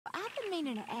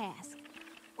meaning to ask.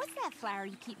 What's that flower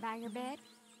you keep by your bed?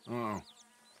 Oh.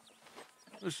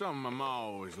 It's something my ma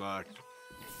always liked.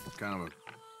 Kind of a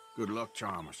good luck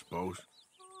charm, I suppose.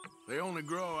 They only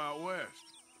grow out west,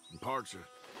 in parts of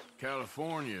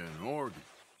California and Oregon.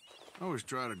 I always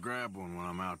try to grab one when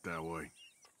I'm out that way.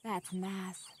 That's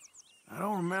nice. I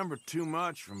don't remember too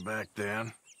much from back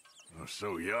then. I was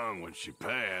so young when she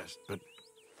passed, but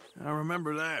I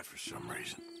remember that for some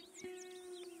reason.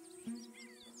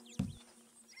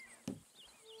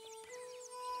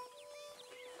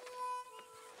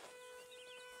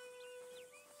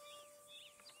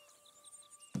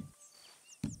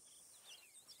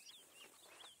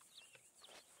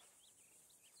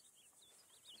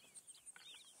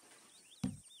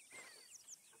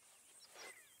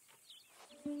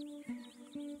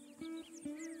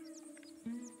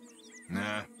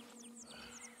 Nah.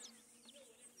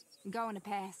 Going to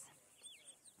pass.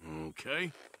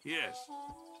 Okay. Yes.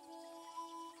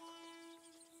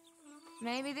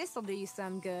 Maybe this'll do you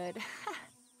some good.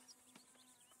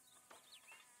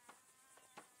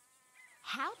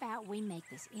 How about we make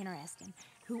this interesting?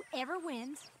 Whoever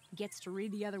wins gets to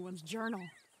read the other one's journal.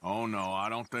 Oh, no, I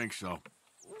don't think so.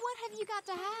 What have you got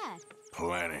to hide?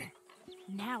 Plenty.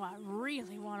 Now I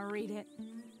really want to read it.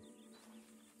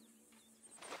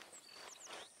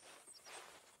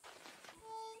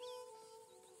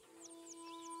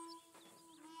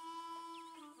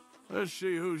 Let's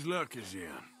see whose luck is in.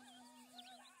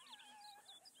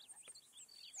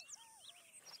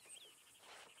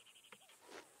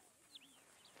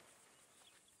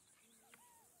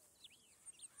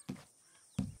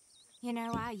 You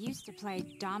know, I used to play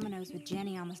dominoes with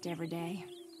Jenny almost every day.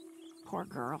 Poor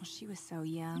girl, she was so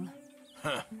young.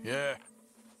 Huh, yeah.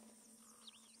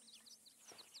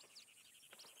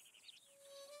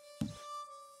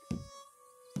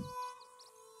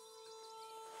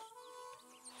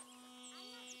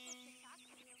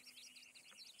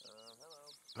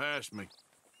 Pass me.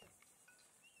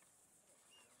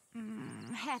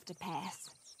 Have to pass.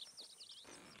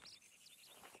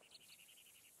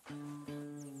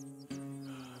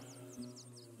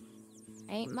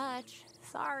 Ain't much.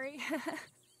 Sorry.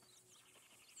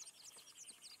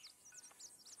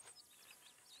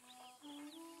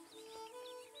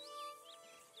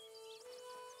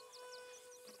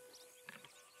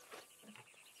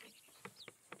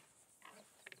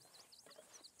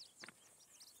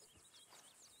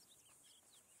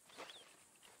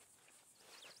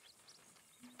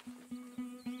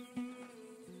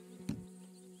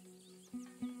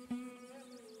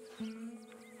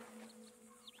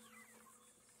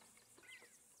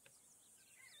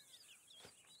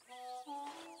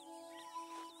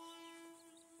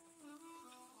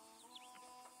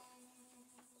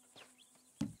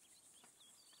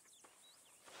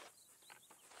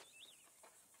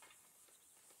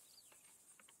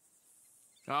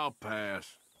 I'll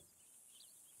pass.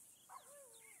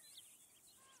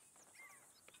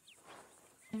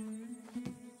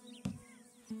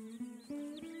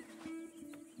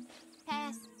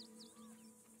 Pass.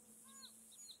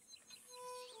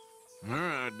 All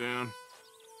right, then.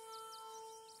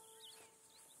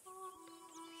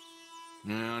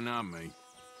 No, not me.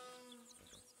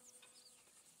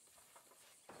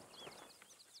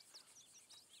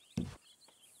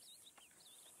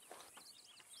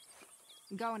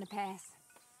 Going to pass.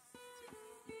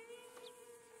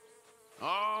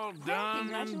 All Well,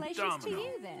 done and congratulations to domino.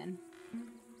 you, then.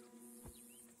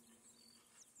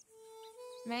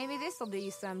 Maybe this'll do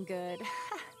you some good.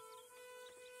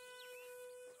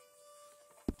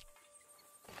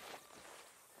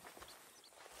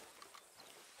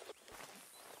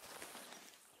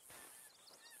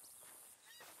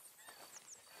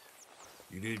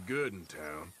 You did good in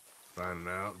town, finding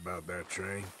out about that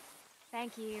train.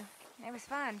 Thank you. It was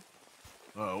fun.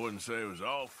 Well, I wouldn't say it was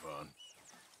all fun.